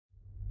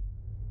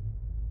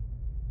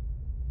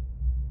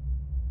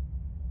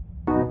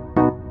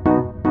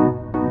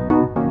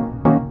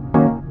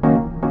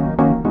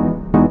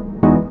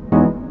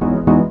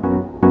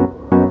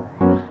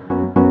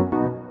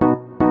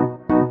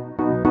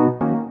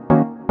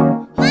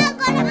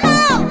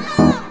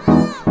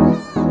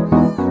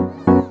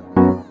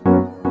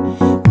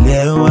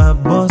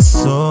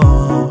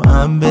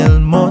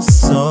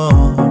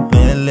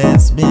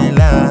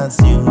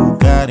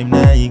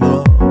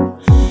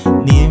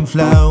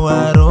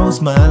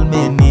waros mal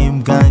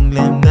menim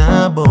kanglem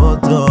na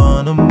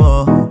botono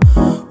mo.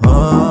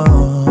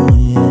 Oh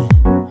yeah.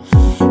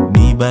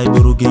 Mi bay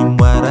burugim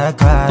wara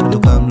karlo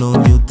kam lo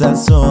yuta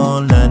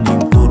sol na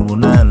nim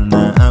kurmunal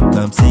na am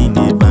kam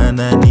sine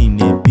bana ni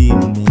ne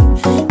bilme.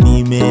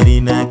 Ni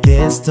merina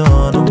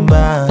kestono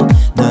ba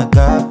na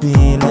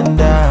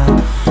kapilanda.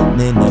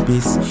 Nena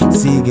bis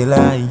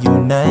sigela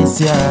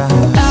yunaisia.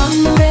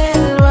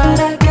 Ambel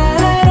Wara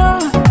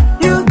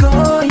you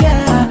go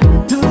yeah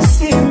to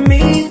see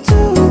me to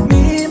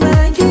me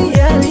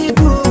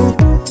magialibu.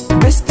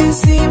 Besti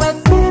si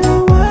matero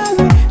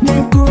wali ni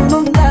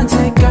kunong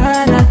dance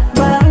kana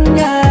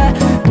banga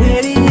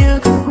meri you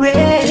go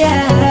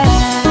yeah.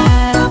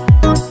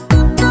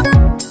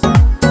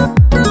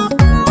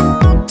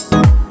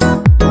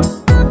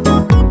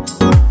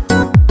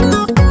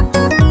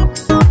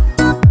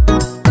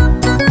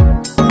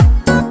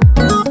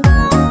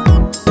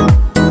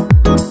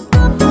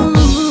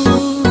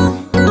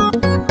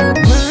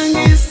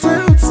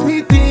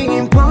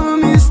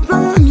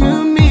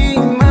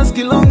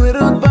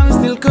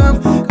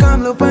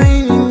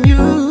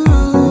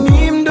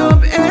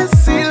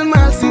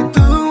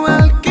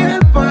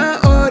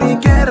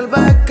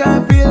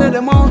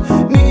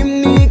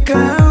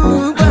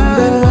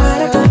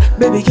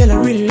 Baby girl, I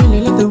really,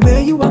 really love the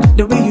way you are.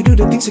 The way you do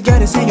the things, you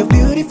gotta say you're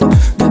beautiful.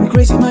 Got me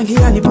crazy, my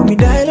girl, you put me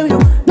die on you.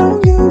 No,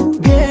 you,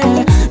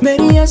 yeah.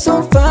 Maybe you're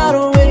so far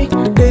away.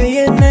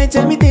 Day and night,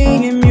 tell me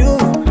thinking you.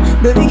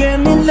 Baby girl,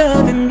 me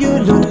loving you.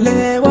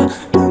 Lulewa,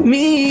 do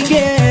me,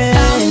 yeah.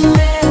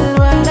 Ambel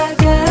Wara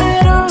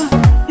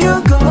you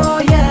go,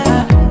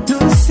 yeah.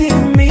 To see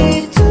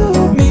me, to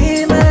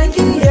me, my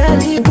girl,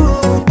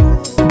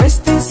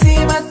 Besti si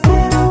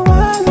matero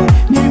wali,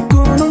 ni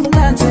kunong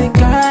dance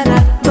kana.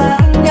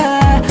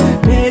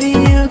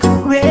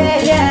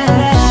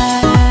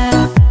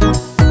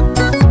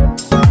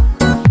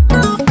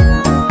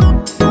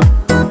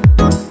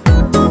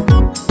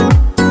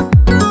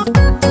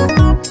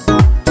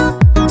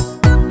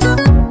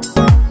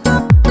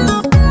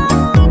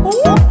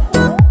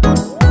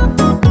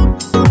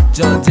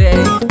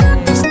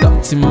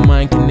 In my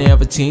mind can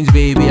never change,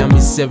 baby. I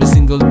miss every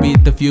single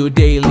beat of you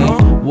daily.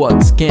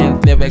 Words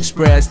can't never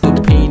express the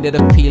pain that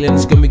I'm feeling.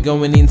 It's got me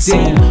going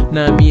insane.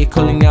 Now me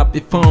calling up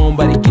the phone,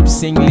 but it keeps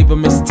saying leave a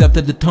message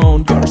after the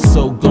tone. You're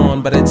so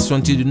gone, but I just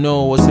want you to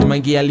know, what's in my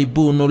galley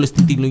boo, no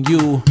listening to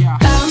you.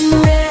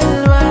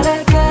 Ambel Wara